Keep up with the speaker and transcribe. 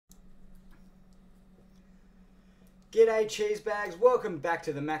G'day cheese bags, welcome back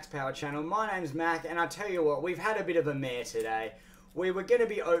to the Max Power channel. My name's Mac and I tell you what, we've had a bit of a mare today. We were going to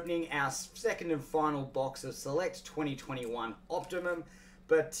be opening our second and final box of Select 2021 Optimum,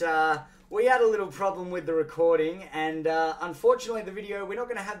 but we had a little problem with the recording and unfortunately we're not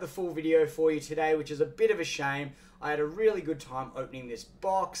going to have the full video for you today, which is a bit of a shame. I had a really good time opening this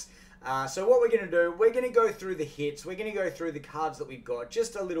box. So what we're going to do, we're going to go through the hits, we're going to go through the cards that we've got,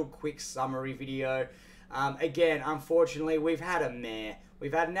 just a little quick summary video. Again, unfortunately, we've had a mare.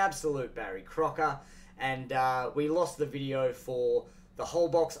 We've had an absolute Barry Crocker, and we lost the video for the whole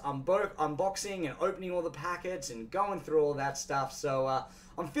box unboxing and opening all the packets and going through all that stuff. So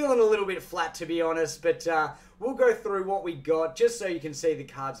I'm feeling a little bit flat, to be honest, but we'll go through what we got just so you can see the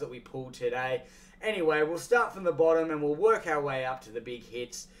cards that we pulled today. Anyway, we'll start from the bottom and we'll work our way up to the big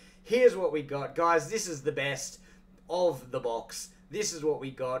hits. Here's what we got. Guys, this is the best of the box. This is what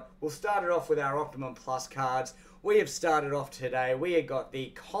we got. We'll start it off with our Optimum Plus cards. We have started off today. We have got the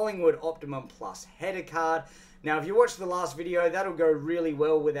Collingwood Optimum Plus header card. Now, if you watched the last video, that'll go really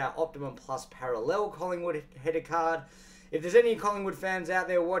well with our Optimum Plus parallel Collingwood header card. If there's any Collingwood fans out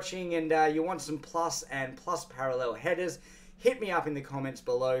there watching and you want some plus and plus parallel headers, hit me up in the comments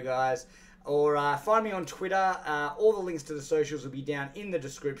below, guys. Or find me on Twitter. All the links to the socials will be down in the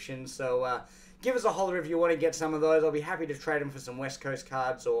description. So give us a holler if you want to get some of those. I'll be happy to trade them for some West Coast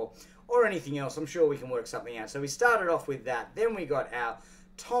cards or anything else. I'm sure we can work something out. So we started off with that. Then we got our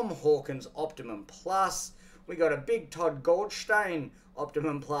Tom Hawkins Optimum Plus. We got a Big Todd Goldstein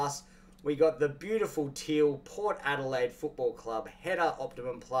Optimum Plus. We got the beautiful teal Port Adelaide Football Club header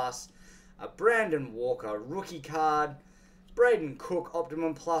Optimum Plus. A Brandon Walker rookie card. Braden Cook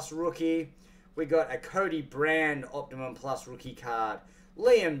Optimum Plus rookie. We got a Cody Brand Optimum Plus rookie card.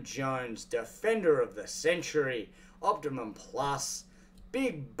 Liam Jones, Defender of the Century, Optimum Plus.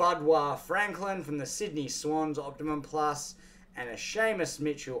 Big Budwar Franklin from the Sydney Swans, Optimum Plus. And a Seamus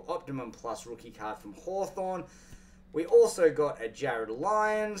Mitchell, Optimum Plus rookie card from Hawthorn. We also got a Jared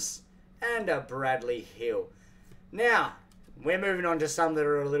Lyons and a Bradley Hill. Now, we're moving on to some that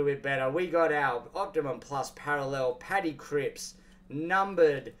are a little bit better. We got our Optimum Plus parallel Paddy Cripps,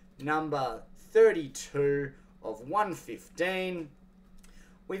 numbered number 32 of 115.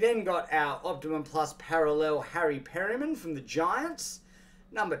 We then got our Optimum Plus parallel Harry Perryman from the Giants,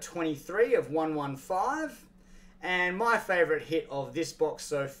 number 23 of 115. And my favourite hit of this box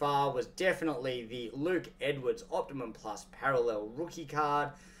so far was definitely the Luke Edwards Optimum Plus parallel rookie card,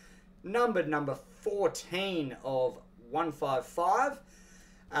 numbered number 14 of 155.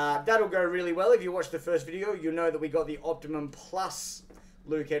 That'll go really well. If you watched the first video, you'll know that we got the Optimum Plus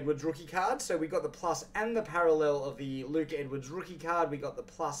Luke Edwards rookie card. So we got the plus and the parallel of the Luke Edwards rookie card. We got the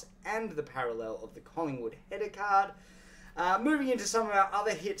plus and the parallel of the Collingwood header card. Moving into some of our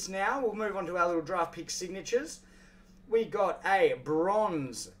other hits now, we'll move on to our little draft pick signatures. We got a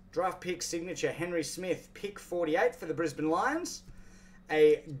bronze draft pick signature Henry Smith, pick 48 for the Brisbane Lions.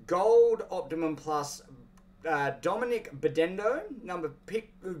 A gold Optimum Plus Dominic Bedendo,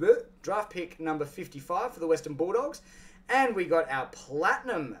 draft pick number 55 for the Western Bulldogs. And we got our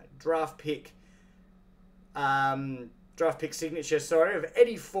platinum draft pick signature, of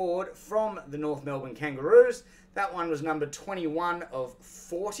Eddie Ford from the North Melbourne Kangaroos. That one was number 21 of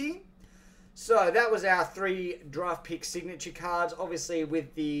 40. So that was our 3 draft pick signature cards. Obviously,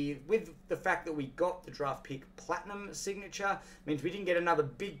 with the fact that we got the draft pick platinum signature, means we didn't get another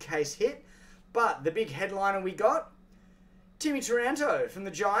big case hit. But the big headliner we got, Timmy Taranto from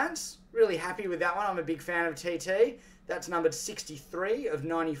the Giants. Really happy with that one. I'm a big fan of TT. That's numbered 63 of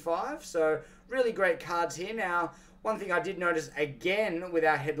 95. So really great cards here. Now, one thing I did notice again with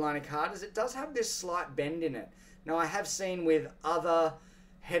our headliner card is it does have this slight bend in it. Now, I have seen with other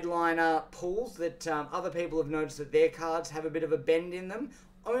headliner pulls that other people have noticed that their cards have a bit of a bend in them.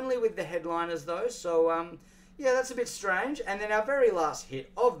 Only with the headliners though. So, yeah, that's a bit strange. And then our very last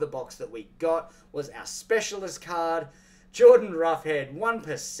hit of the box that we got was our specialist card, Jordan Roughhead,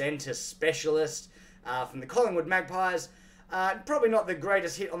 1%er specialist from the Collingwood Magpies. Probably not the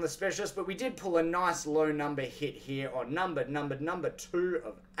greatest hit on the specialist, but we did pull a nice low number hit here on number 2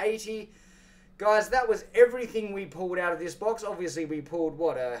 of 80. Guys, that was everything we pulled out of this box. Obviously, we pulled,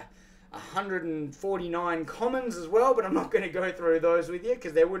 149 commons as well, but I'm not going to go through those with you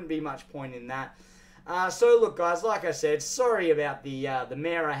because there wouldn't be much point in that. So look, guys, like I said, sorry about the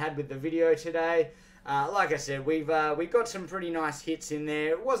mare I had with the video today. Like I said, we got some pretty nice hits in there.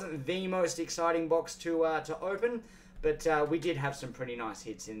 It wasn't the most exciting box to open, but we did have some pretty nice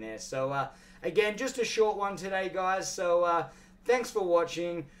hits in there. So again, just a short one today, guys. So thanks for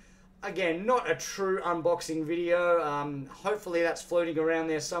watching. Again, not a true unboxing video. Hopefully that's floating around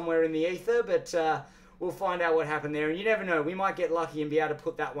there somewhere in the ether, but we'll find out what happened there. And you never know, we might get lucky and be able to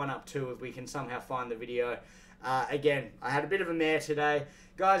put that one up too if we can somehow find the video. Again, I had a bit of a mare today.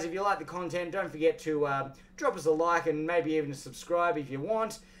 Guys, if you like the content, don't forget to drop us a like and maybe even subscribe if you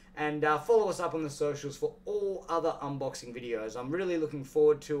want. And follow us up on the socials for all other unboxing videos. I'm really looking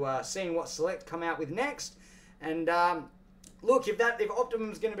forward to seeing what Select come out with next. And look, if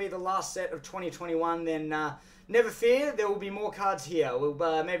Optimum's going to be the last set of 2021, then never fear, there will be more cards here.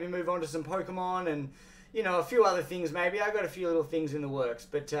 We'll maybe move on to some Pokemon and, you know, a few other things maybe. I got a few little things in the works.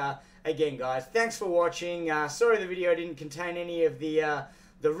 But again, guys, thanks for watching. Sorry the video didn't contain any of the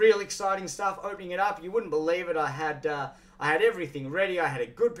real exciting stuff. Opening it up, you wouldn't believe it. I had everything ready. I had a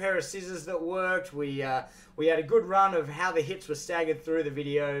good pair of scissors that worked. We had a good run of how the hits were staggered through the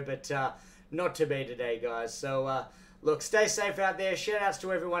video, but not to be today, guys. So look, stay safe out there. Shout outs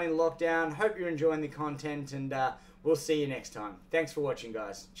to everyone in lockdown. Hope you're enjoying the content, and we'll see you next time. Thanks for watching,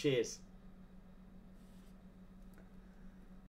 guys. Cheers.